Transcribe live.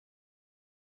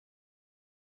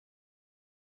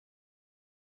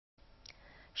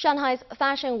Shanghai's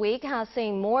Fashion Week has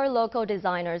seen more local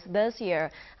designers this year,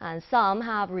 and some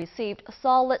have received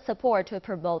solid support to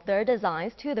promote their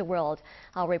designs to the world.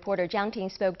 Our reporter Jiang Ting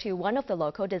spoke to one of the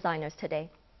local designers today.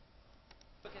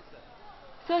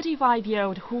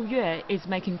 35-year-old Hu Yue is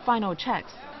making final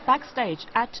checks backstage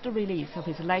at the release of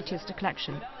his latest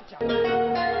collection.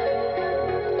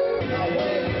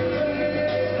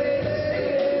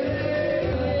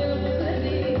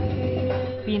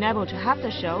 Being able to have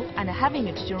the show and having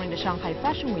it during the Shanghai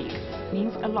Fashion Week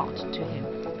means a lot to him.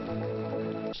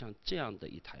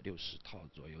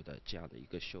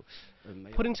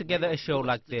 Putting together a show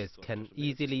like this can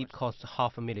easily cost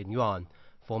 $500,000.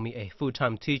 For me, a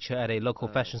full-time teacher at a local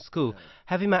fashion school,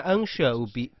 having my own show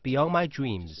would be beyond my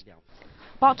dreams.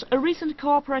 But a recent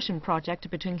cooperation project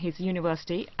between his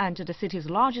university and the city's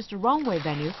largest runway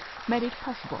venue made it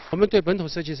possible.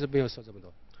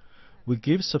 We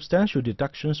give substantial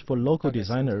deductions for local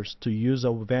designers to use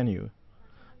our venue.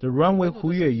 The runway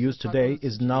Hu Yue used today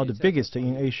is now the biggest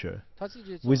in Asia.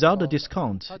 Without the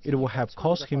discount, it would have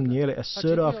cost him nearly a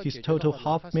third of his total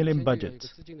 $500,000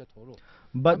 budget.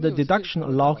 But the deduction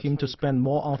allowed him to spend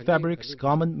more on fabrics,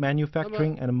 garment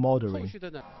manufacturing and modeling.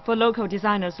 For local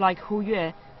designers like Hu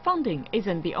Yue, funding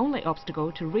isn't the only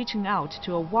obstacle to reaching out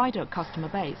to a wider customer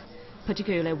base,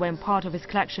 particularly when part of his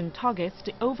collection targets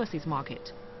the overseas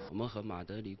market.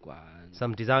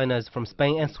 Some designers from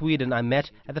Spain and Sweden I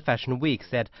met at the Fashion Week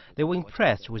said they were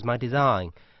impressed with my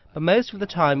design. But most of the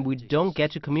time we don't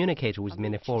get to communicate with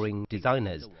many foreign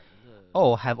designers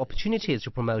or have opportunities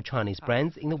to promote Chinese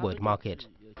brands in the world market.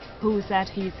 Hu said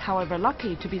he is, however,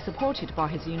 lucky to be supported by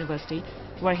his university,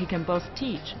 where he can both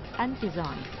teach and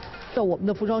design.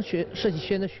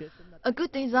 A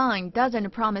good design doesn't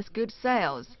promise good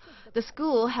sales. The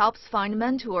school helps find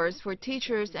mentors for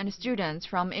teachers and students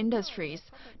from industries,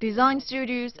 design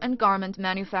studios and garment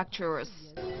manufacturers.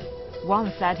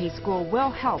 Wang said his school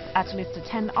will help at least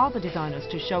 10 other designers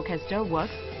to showcase their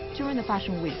works during the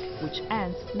Fashion Week, which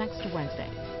ends next Wednesday.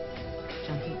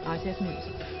 Zhang Ting, ICS News.